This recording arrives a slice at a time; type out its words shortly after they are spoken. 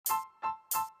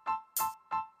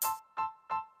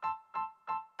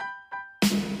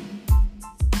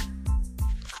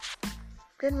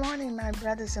Good morning, my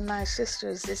brothers and my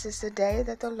sisters. This is the day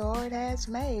that the Lord has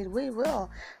made. We will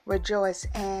rejoice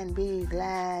and be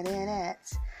glad in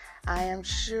it. I am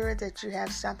sure that you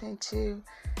have something to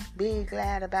be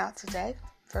glad about today.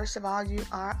 First of all, you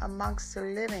are amongst the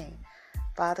living.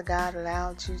 Father God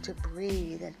allowed you to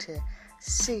breathe and to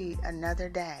see another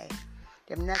day.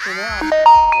 If nothing else, give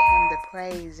Him the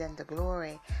praise and the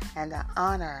glory and the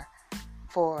honor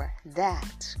for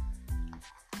that.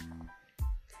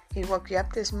 He woke you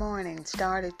up this morning,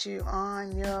 started you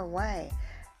on your way,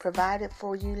 provided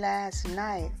for you last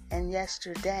night and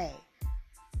yesterday,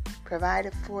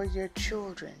 provided for your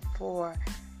children, for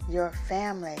your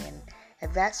family. And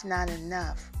if that's not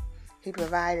enough, He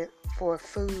provided for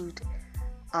food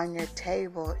on your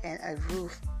table and a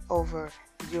roof over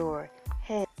your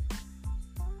head.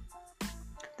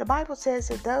 The Bible says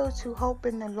that those who hope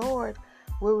in the Lord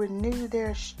will renew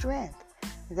their strength.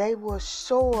 They will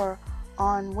soar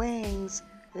on wings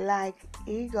like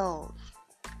eagles.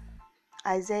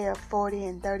 Isaiah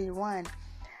 40:31.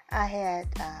 I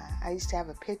used to have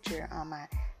a picture on my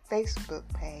Facebook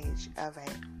page of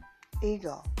an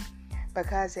eagle,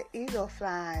 because the eagle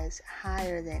flies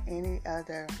higher than any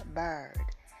other bird.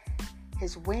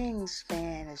 His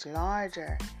wingspan is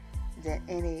larger than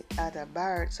any other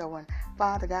bird. So when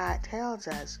Father God tells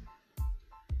us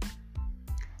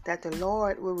that the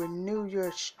Lord will renew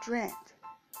your strength,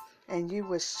 and you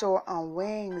will soar on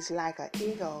wings like an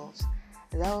eagle's.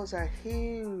 Those are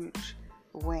huge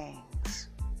wings.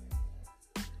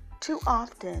 Too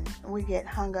often we get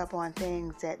hung up on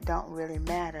things that don't really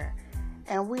matter,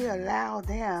 and we allow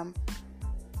them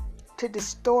to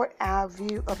distort our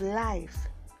view of life.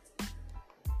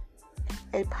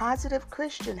 A positive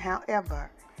Christian, however,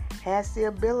 has the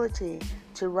ability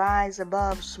to rise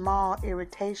above small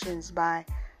irritations by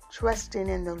trusting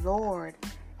in the Lord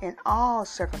in all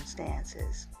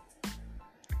circumstances,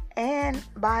 and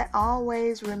by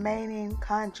always remaining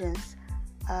conscious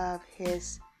of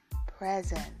His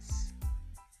presence.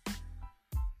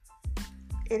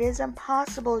 It is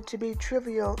impossible to be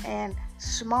trivial and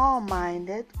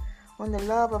small-minded when the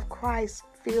love of Christ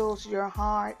fills your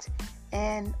heart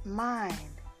and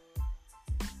mind.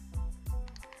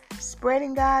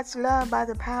 Spreading God's love by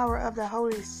the power of the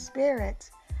Holy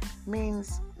Spirit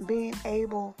means being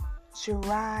able to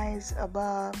rise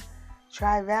above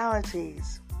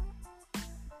trivialities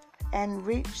and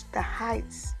reach the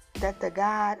heights that the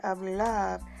God of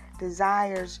love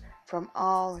desires from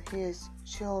all His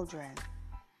children.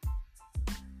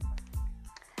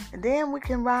 And then we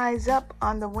can rise up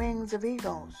on the wings of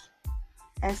eagles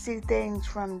and see things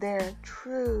from their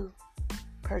true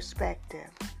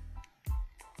perspective.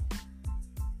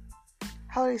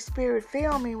 Holy Spirit,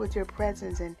 fill me with your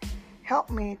presence and help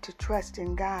me to trust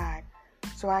in God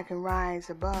so I can rise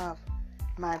above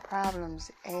my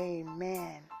problems.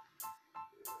 Amen.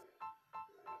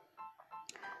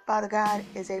 Father God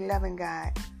is a loving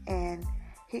God, and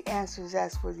He answers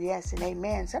us with yes and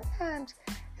amen. Sometimes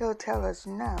He'll tell us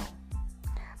no,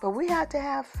 but we have to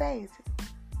have faith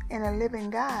in a living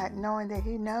God, knowing that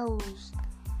He knows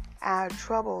our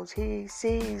troubles. He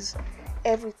sees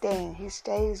everything. He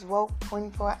stays woke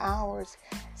 24 hours,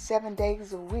 7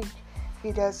 days a week.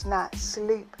 He does not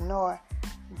sleep, nor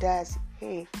does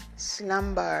He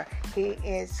slumber. He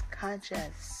is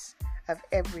conscious of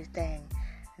everything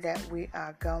that we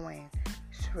are going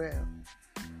through.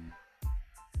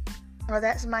 Well,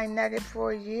 that's my nugget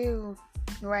for you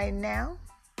right now,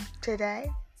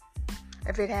 today.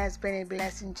 If it has been a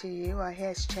blessing to you or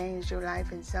has changed your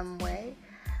life in some way,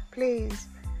 please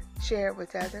share it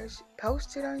with others.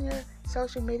 Post it on your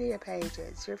social media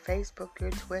pages, your Facebook, your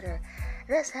Twitter.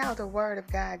 That's how the Word of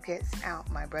God gets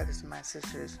out, my brothers and my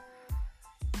sisters.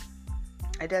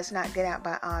 It does not get out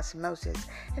by osmosis.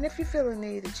 And if you feel a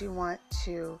need that you want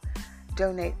to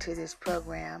donate to this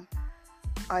program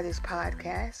or this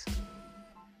podcast,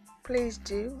 please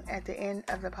do. At the end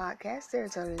of the podcast,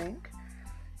 there's a link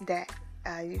that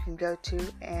you can go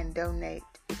to and donate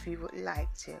if you would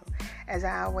like to. As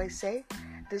I always say,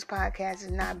 this podcast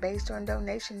is not based on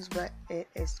donations, but it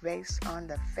is based on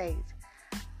the faith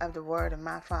of the Word of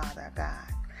my Father,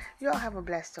 God. You all have a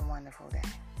blessed and wonderful day.